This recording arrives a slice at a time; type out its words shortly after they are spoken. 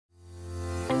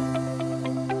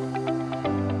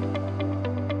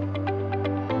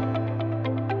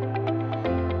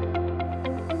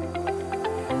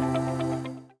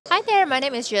there, my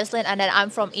name is Jocelyn and then I'm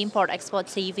from Import Export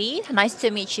TV. Nice to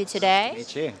meet you today.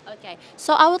 Meet you. Okay,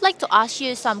 so I would like to ask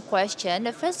you some questions.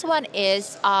 The first one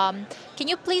is, can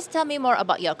you please tell me more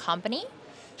about your company?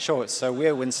 Sure. So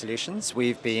we're Win Solutions.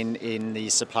 We've been in the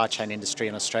supply chain industry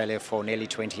in Australia for nearly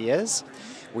 20 years.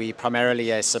 We're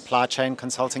primarily a supply chain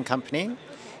consulting company.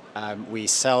 We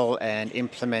sell and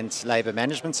implement labor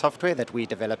management software that we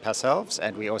develop ourselves,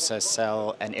 and we also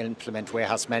sell and implement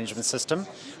warehouse management system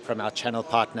from our channel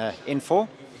partner Infor.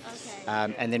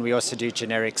 And then we also do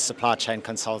generic supply chain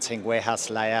consulting, warehouse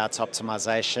layouts,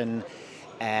 optimization,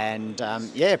 and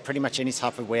pretty much any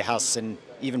type of warehouse and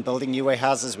even building new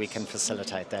warehouses, we can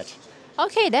facilitate that.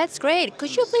 Okay, that's great.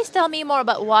 Could you please tell me more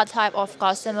about what type of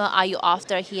customer are you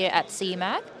after here at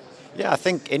CEMAT? Yeah, I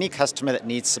think any customer that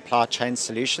needs supply chain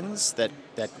solutions that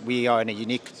we are in a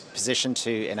unique position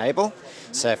to enable.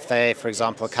 So if they, for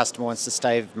example, a customer wants to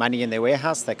save money in their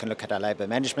warehouse, they can look at our labor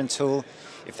management tool.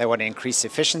 If they want to increase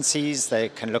efficiencies, they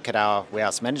can look at our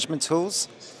warehouse management tools.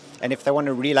 And if they want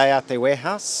to relay out their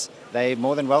warehouse, they're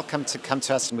more than welcome to come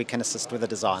to us and we can assist with the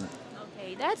design.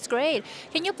 Okay, that's great.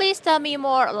 Can you please tell me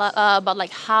more about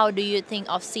how do you think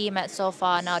of CEMAT so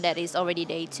far now that it's already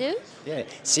day 2? Yeah,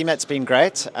 CEMAT's been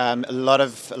great. A lot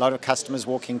of customers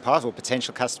walking past, or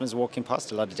potential customers walking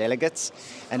past, a lot of delegates,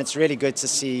 and it's really good to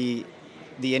see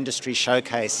the industry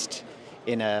showcased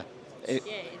in a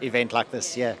event like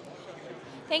this. Yeah.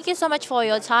 Thank you so much for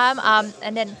your time,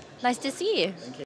 and then nice to see you.